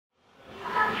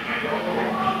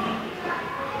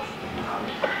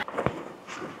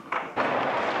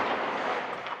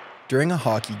During a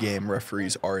hockey game,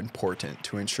 referees are important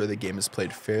to ensure the game is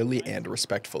played fairly and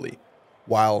respectfully.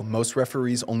 While most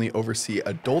referees only oversee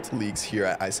adult leagues here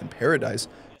at Ice in Paradise,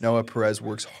 Noah Perez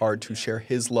works hard to share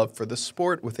his love for the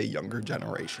sport with a younger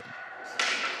generation.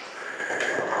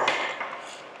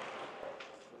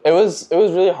 It was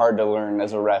really hard to learn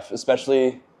as a ref,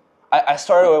 especially, I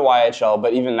started with YHL,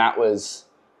 but even that was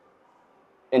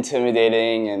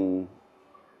intimidating, and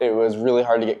it was really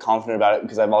hard to get confident about it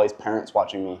because I have all these parents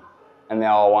watching me, and they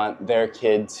all want their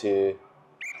kid to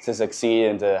succeed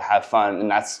and to have fun, and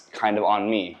that's kind of on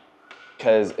me.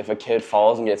 Because if a kid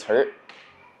falls and gets hurt,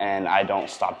 and I don't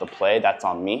stop the play, that's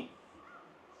on me.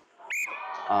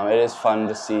 It is fun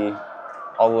to see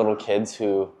all the little kids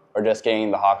who are just getting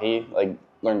into hockey,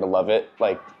 learn to love it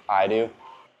like I do.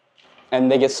 And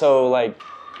they get so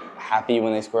happy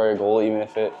when they score a goal, even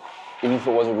if it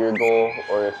was a weird goal,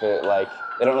 or if it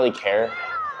they don't really care.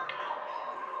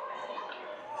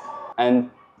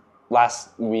 And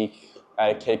last week, I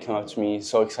had a kid come up to me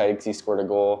so excited because he scored a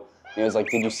goal. And he was like,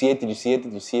 "Did you see it? Did you see it?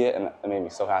 Did you see it?" And it made me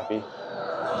so happy.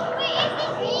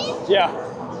 Yeah.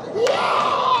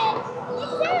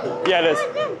 Yeah, it is.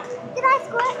 Did I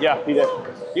score? Yeah, you did.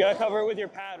 You gotta cover it with your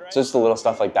pad, right? It's just the little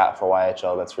stuff like that for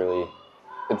YHL that's really,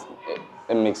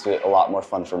 it makes it a lot more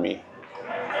fun for me.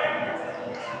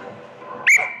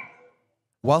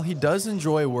 While he does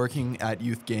enjoy working at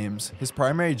youth games, his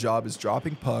primary job is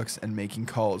dropping pucks and making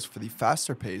calls for the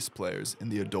faster-paced players in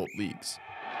the adult leagues.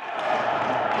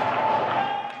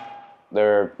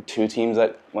 There are two teams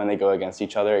that, when they go against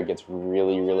each other, it gets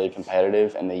really, really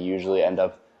competitive, and they usually end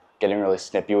up getting really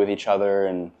snippy with each other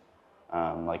and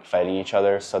fighting each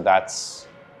other. So those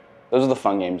are the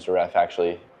fun games to ref,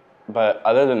 actually. But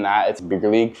other than that, it's a bigger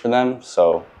league for them,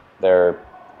 so they're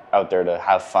out there to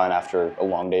have fun after a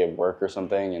long day of work or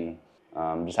something,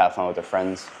 and just have fun with their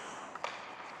friends.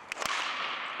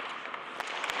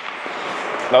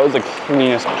 That was the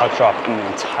cleanest puck drop in the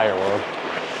entire world.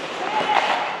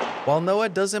 While Noah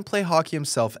doesn't play hockey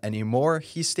himself anymore,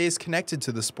 he stays connected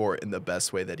to the sport in the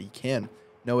best way that he can.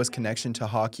 Noah's connection to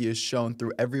hockey is shown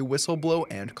through every whistle blow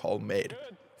and call made.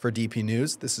 For DP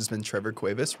News, this has been Trevor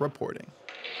Cuevas reporting.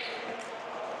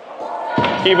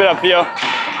 Keep it up, Theo.